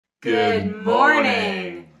Good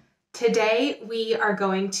morning! Today we are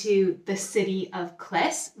going to the city of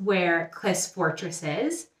Klis, where Klis Fortress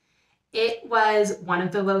is. It was one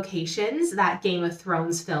of the locations that Game of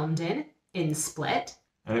Thrones filmed in Split.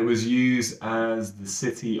 And it was used as the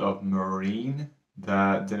city of Marjan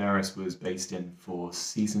that Daenerys was based in for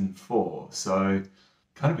season 4. So,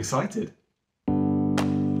 kind of excited.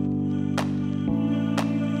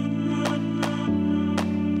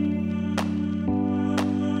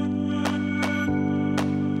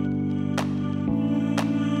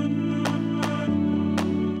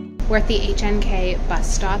 We're at the HNK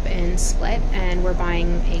bus stop in Split, and we're buying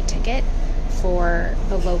a ticket for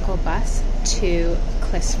the local bus to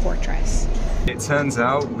Klis Fortress. It turns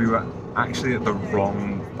out we were actually at the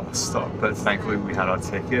wrong bus stop, but thankfully we had our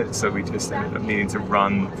ticket, so we just ended up needing to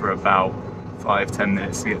run for about 5-10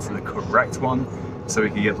 minutes to get to the correct one, so we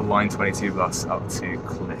could get the Line 22 bus up to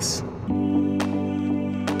Klis.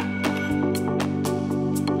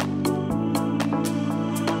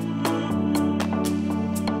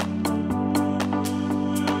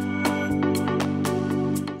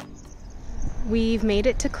 We've made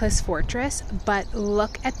it to Klis Fortress, but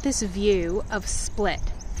look at this view of Split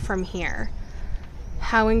from here.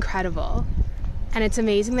 How incredible. And it's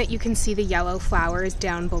amazing that you can see the yellow flowers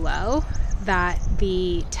down below that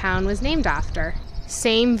the town was named after.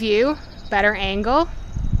 Same view, better angle.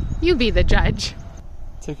 You be the judge.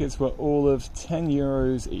 Tickets were all of 10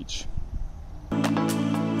 euros each.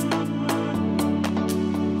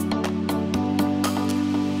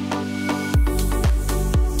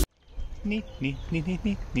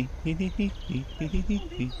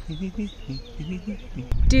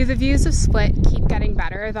 Do the views of Split keep getting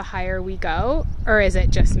better the higher we go, or is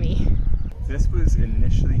it just me? This was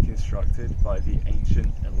initially constructed by the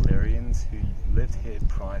ancient Illyrians who lived here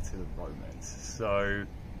prior to the Romans. So,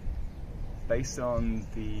 based on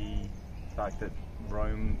the fact that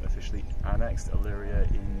Rome officially annexed Illyria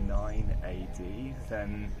in 9 AD,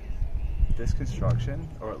 then this construction,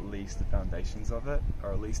 or at least the foundations of it,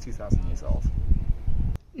 are at least 2,000 years old.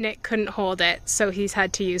 Nick couldn't hold it, so he's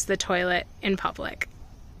had to use the toilet in public.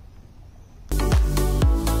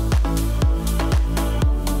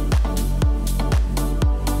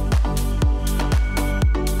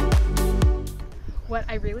 What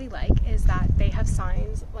I really like is that they have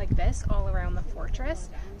signs like this all around the fortress.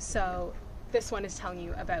 So this one is telling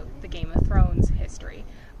you about the Game of Thrones history,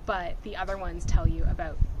 but the other ones tell you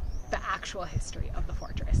about the actual history of the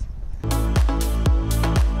fortress.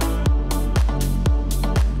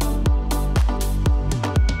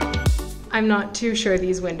 I'm not too sure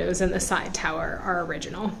these windows in the side tower are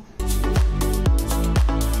original.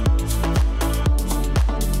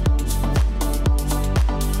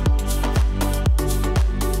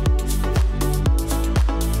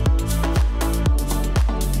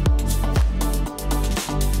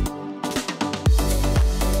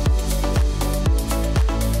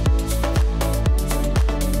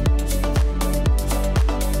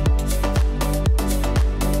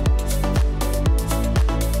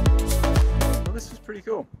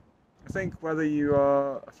 Cool. I think whether you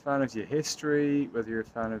are a fan of your history, whether you're a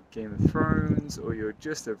fan of Game of Thrones, or you're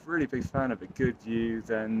just a really big fan of a good view,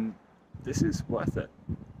 then this is worth it.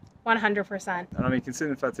 100%. And I mean,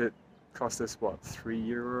 considering the fact it cost us, what, 3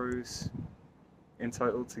 euros in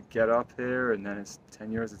total to get up here, and then it's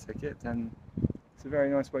 10 euros a ticket, then it's a very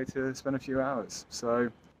nice way to spend a few hours. So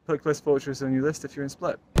put Klis Fortress on your list if you're in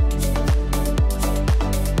Split.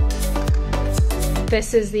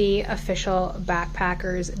 This is the official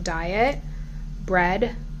backpacker's diet: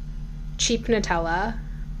 bread, cheap Nutella,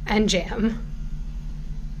 and jam.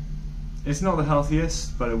 It's not the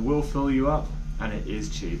healthiest, but it will fill you up, and it is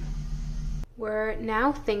cheap. We're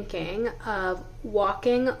now thinking of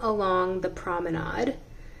walking along the promenade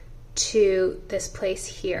to this place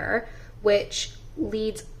here, which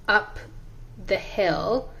leads up the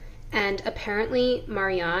hill. And apparently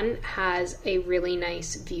Marjan has a really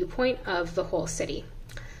nice viewpoint of the whole city.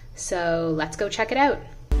 So let's go check it out.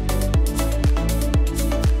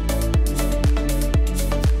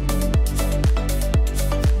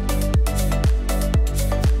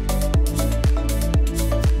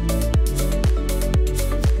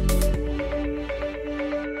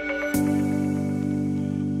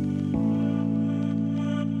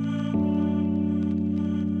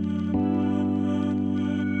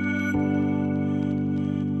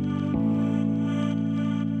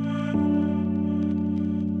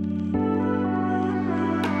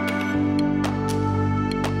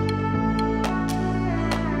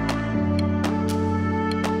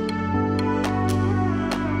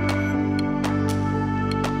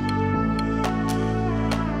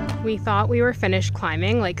 thought we were finished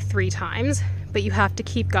climbing like 3 times, but you have to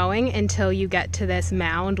keep going until you get to this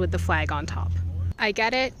mound with the flag on top. I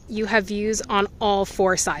get it, you have views on all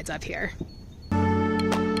 4 sides up here.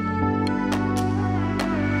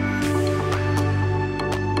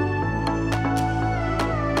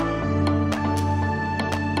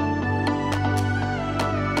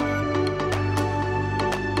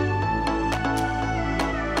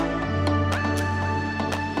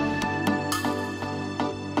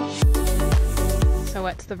 So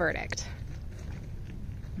what's the verdict?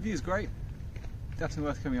 The view's great. Definitely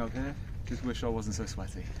worth coming up here. Just wish I wasn't so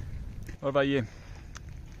sweaty. What about you?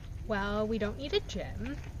 Well, we don't need a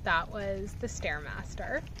gym. That was the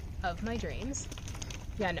Stairmaster of my dreams.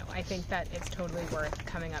 Yeah, no, I think that it's totally worth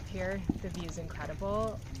coming up here. The view's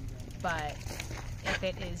incredible, but if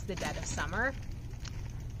it is the dead of summer,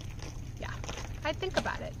 yeah, I'd think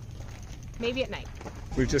about it. Maybe at night.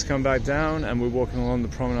 We've just come back down and we're walking along the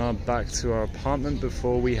promenade back to our apartment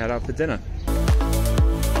before we head out for dinner.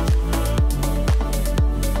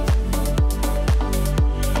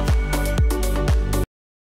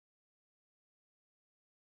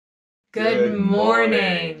 Good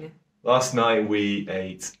morning. Last night we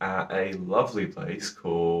ate at a lovely place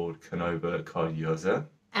called Canova Carioza.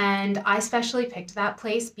 And I specially picked that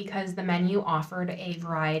place because the menu offered a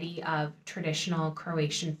variety of traditional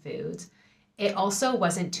Croatian foods. It also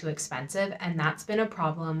wasn't too expensive, and that's been a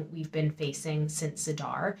problem we've been facing since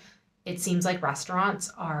Zadar. It seems like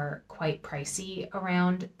restaurants are quite pricey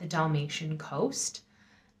around the Dalmatian coast.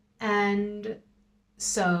 And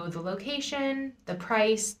so the location, the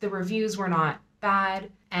price, the reviews were not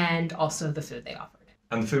bad, and also the food they offered.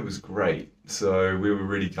 And the food was great. So we were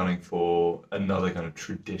really gunning for another kind of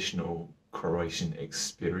traditional Croatian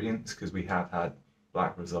experience, because we have had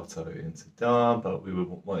black risotto in Zadar, but we were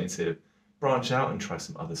wanting to branch out and try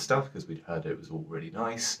some other stuff because we'd heard it was all really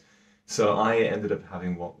nice. So I ended up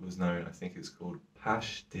having what was known, I think it's called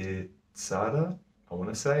Pasticada, I want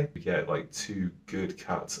to say. We get like 2 good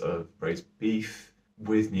cuts of braised beef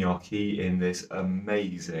with gnocchi in this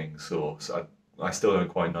amazing sauce. I still don't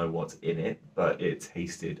quite know what's in it, but it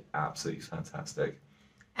tasted absolutely fantastic.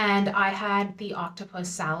 And I had the octopus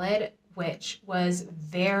salad, which was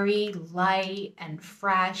very light and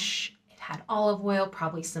fresh. It had olive oil,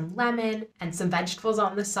 probably some lemon, and some vegetables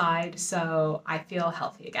on the side, so I feel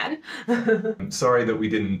healthy again. I'm sorry that we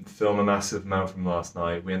didn't film a massive amount from last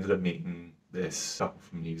night. We ended up meeting this couple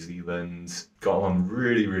from New Zealand, got on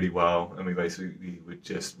really, really well, and we basically were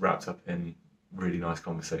just wrapped up in really nice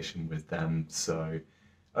conversation with them. So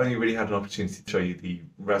only really had an opportunity to show you the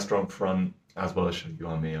restaurant front as well as show you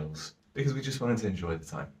our meals, because we just wanted to enjoy the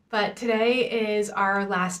time. But today is our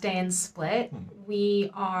last day in Split.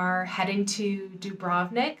 We are heading to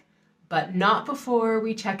Dubrovnik, but not before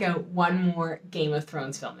we check out one more Game of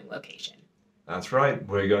Thrones filming location. That's right,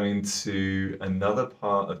 we're going to another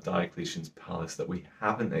part of Diocletian's palace that we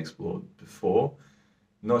haven't explored before.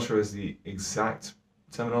 Not sure is the exact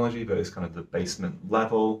terminology, but it's kind of the basement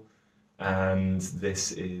level, and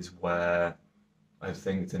this is where I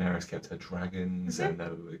think Daenerys kept her dragons, and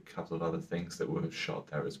there were a couple of other things that were shot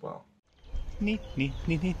there as well.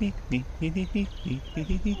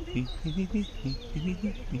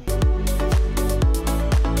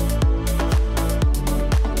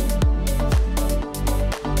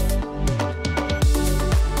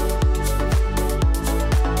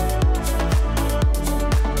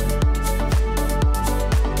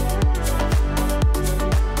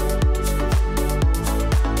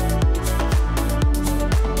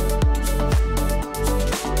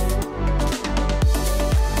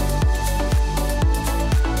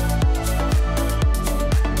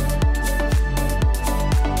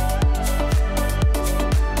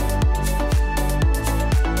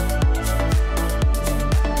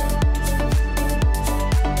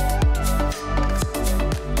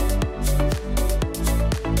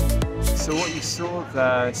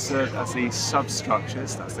 They're served as the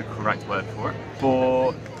substructures, that's the correct word for it,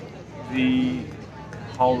 for the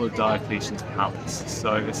whole of Diocletian's palace.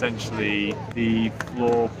 So essentially the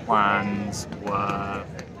floor plans were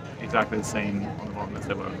exactly the same on the bottom as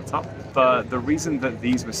they were on the top. But the reason that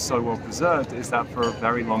these were so well preserved is that for a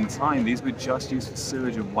very long time these were just used for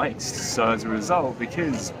sewage and waste. So as a result,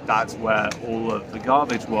 because that's where all of the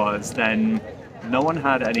garbage was, then no one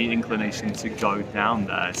had any inclination to go down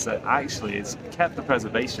there, so actually it's kept the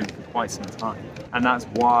preservation for quite some time. And that's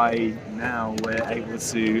why now we're able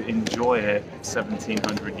to enjoy it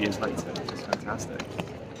 1700 years later, which is fantastic.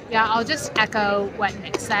 Yeah, I'll just echo what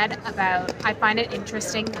Nick said about, I find it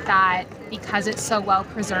interesting that because it's so well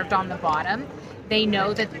preserved on the bottom, they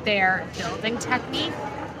know that their building technique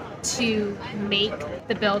to make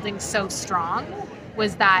the building so strong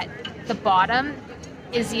was that the bottom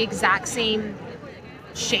is the exact same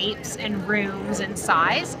shapes and rooms and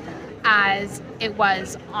size as it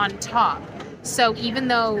was on top. So even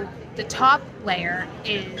though the top layer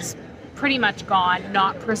is pretty much gone,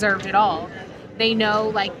 not preserved at all, they know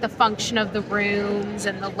like the function of the rooms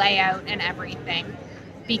and the layout and everything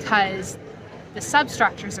because the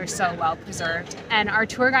substructures are so well preserved. And our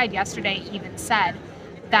tour guide yesterday even said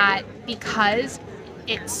that because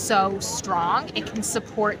it's so strong, it can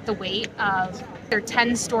support the weight of their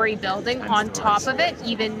 10-story building on top of it,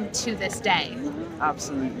 even to this day.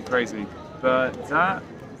 Absolutely crazy. But that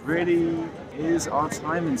really is our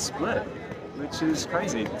time in Split, which is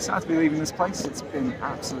crazy. Sad to be leaving this place. It's been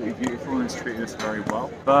absolutely beautiful and it's treated us very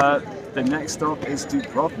well. But the next stop is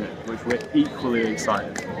Dubrovnik, which we're equally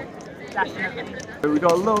excited for. Definitely. So we've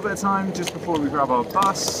got a little bit of time just before we grab our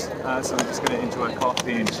bus, so we're just going to enjoy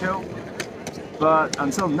coffee and chill. But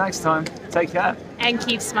until next time, take care. And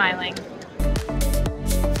keep smiling.